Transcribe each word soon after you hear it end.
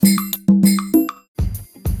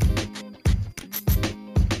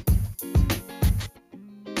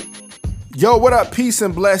Yo, what up? Peace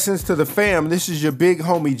and blessings to the fam. This is your big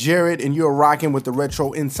homie Jared, and you're rocking with the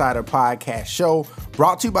Retro Insider Podcast Show,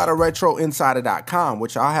 brought to you by the RetroInsider.com,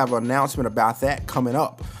 which I'll have an announcement about that coming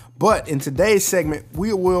up. But in today's segment,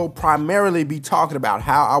 we will primarily be talking about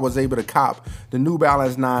how I was able to cop the New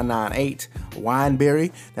Balance 998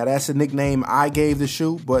 Wineberry. Now, that's a nickname I gave the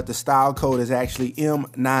shoe, but the style code is actually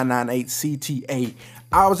M998CTA.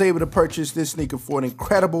 I was able to purchase this sneaker for an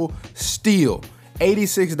incredible steal.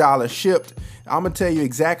 $86 shipped. I'm going to tell you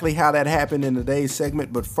exactly how that happened in today's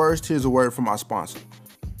segment, but first, here's a word from our sponsor.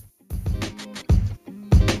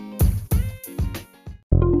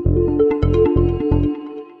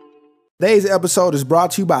 Today's episode is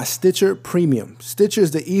brought to you by Stitcher Premium. Stitcher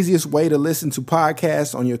is the easiest way to listen to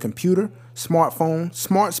podcasts on your computer, smartphone,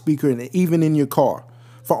 smart speaker, and even in your car.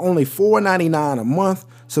 For only $4.99 a month,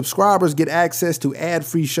 subscribers get access to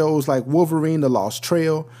ad-free shows like Wolverine: The Lost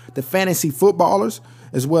Trail, The Fantasy Footballers,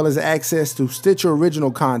 as well as access to Stitcher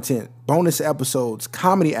original content, bonus episodes,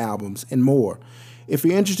 comedy albums, and more. If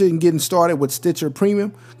you're interested in getting started with Stitcher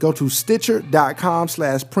Premium, go to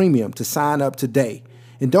Stitcher.com/premium to sign up today.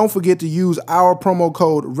 And don't forget to use our promo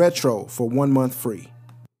code RETRO for 1 month free.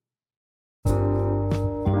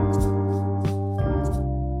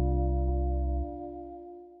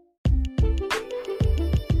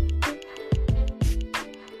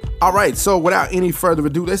 All right, so without any further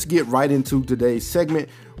ado, let's get right into today's segment,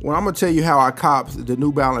 where I'm going to tell you how I copped the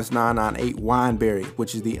New Balance 998 Wineberry,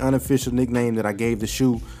 which is the unofficial nickname that I gave the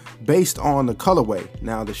shoe based on the colorway.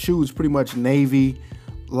 Now, the shoe is pretty much navy,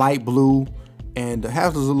 light blue, and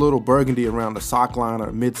has a little burgundy around the sock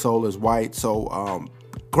liner. Midsole is white, so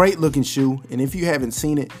great looking shoe. And if you haven't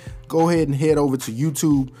seen it, go ahead and head over to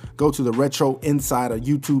YouTube, go to the Retro Insider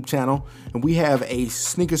YouTube channel, and we have a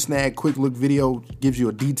sneaker snag quick look video, gives you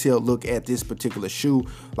a detailed look at this particular shoe.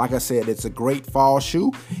 Like I said, it's a great fall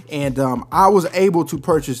shoe, and I was able to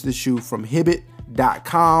purchase this shoe from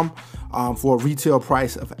Hibbett.com for a retail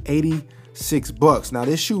price of $86. Now,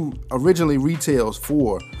 this shoe originally retails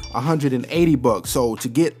for $180, so to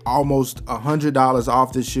get almost $100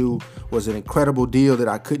 off this shoe was an incredible deal that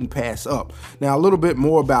I couldn't pass up. Now, a little bit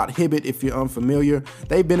more about Hibbett if you're unfamiliar.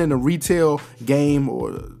 They've been in the retail game,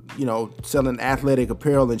 or selling athletic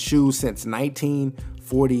apparel and shoes since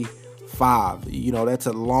 1945. That's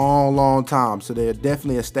a long time. So they're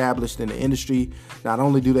definitely established in the industry. Not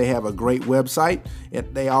only do they have a great website,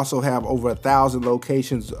 they also have over 1,000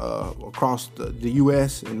 locations across the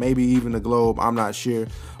US and maybe even the globe. I'm not sure.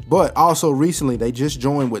 But also recently, they just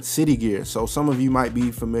joined with City Gear. So some of you might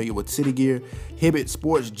be familiar with City Gear. Hibbett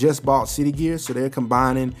Sports just bought City Gear, so they're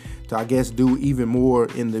combining to, I guess, do even more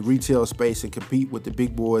in the retail space and compete with the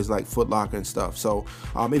big boys like Foot Locker and stuff. So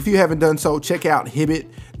if you haven't done so, check out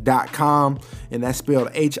Hibbett.com, and that's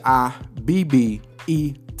spelled Hibbett.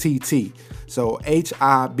 So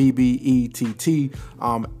Hibbett.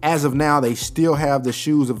 As of now, they still have the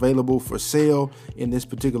shoes available for sale in this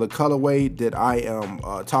particular colorway that I am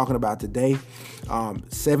talking about today.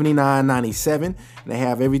 $79.97, and they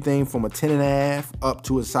have everything from a 10.5 up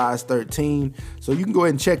to a size 13. So you can go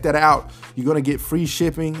ahead and check that out. You're going to get free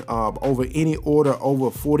shipping over any order over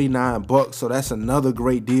 $49. So that's another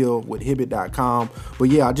great deal with Hibbett.com. But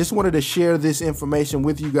yeah, I just wanted to share this information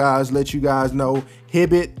with you guys, let you guys know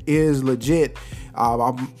Hibbett is legit.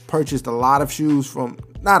 I've purchased a lot of shoes from,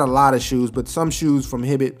 not a lot of shoes, but some shoes from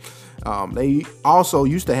Hibbett. They also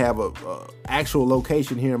used to have a actual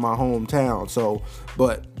location here in my hometown. So,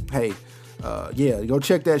 but hey, yeah, go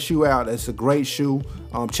check that shoe out. It's a great shoe.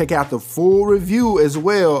 Check out the full review as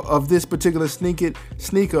well of this particular sneaker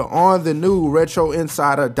on the new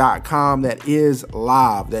RetroInsider.com that is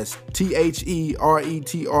live. That's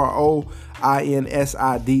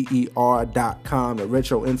TheRetroInsider.com, the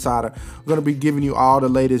Retro Insider. We're going to be giving you all the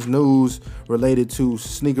latest news related to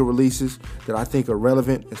sneaker releases that I think are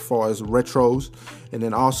relevant as far as retros. And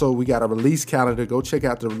then also we got a release calendar. Go check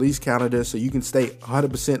out the release calendar so you can stay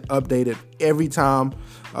 100% updated every time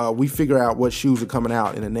we figure out what shoes are coming out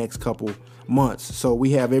in the next couple months. So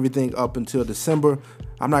we have everything up until December.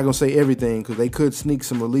 I'm not going to say everything because they could sneak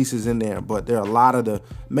some releases in there, but there are a lot of the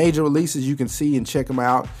major releases you can see and check them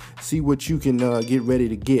out. See what you can get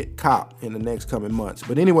ready to cop in the next coming months.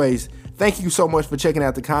 But anyways, thank you so much for checking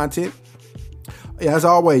out the content. As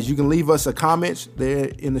always, you can leave us a comment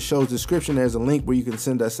there in the show's description. There's a link where you can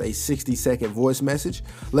send us a 60-second voice message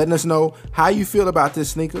letting us know how you feel about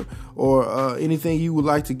this sneaker or anything you would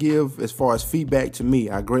like to give as far as feedback to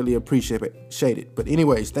me. I greatly appreciate it. But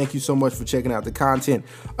anyways, thank you so much for checking out the content.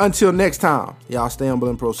 Until next time, y'all stay humble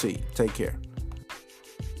and proceed. Take care.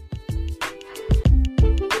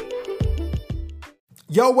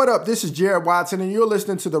 Yo, what up? This is Jared Watson, and you're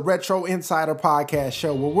listening to the Retro Insider Podcast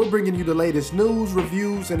Show, where we're bringing you the latest news,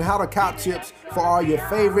 reviews, and how to cop tips for all your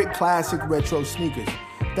favorite classic retro sneakers.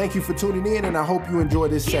 Thank you for tuning in, and I hope you enjoy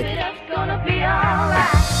this segment.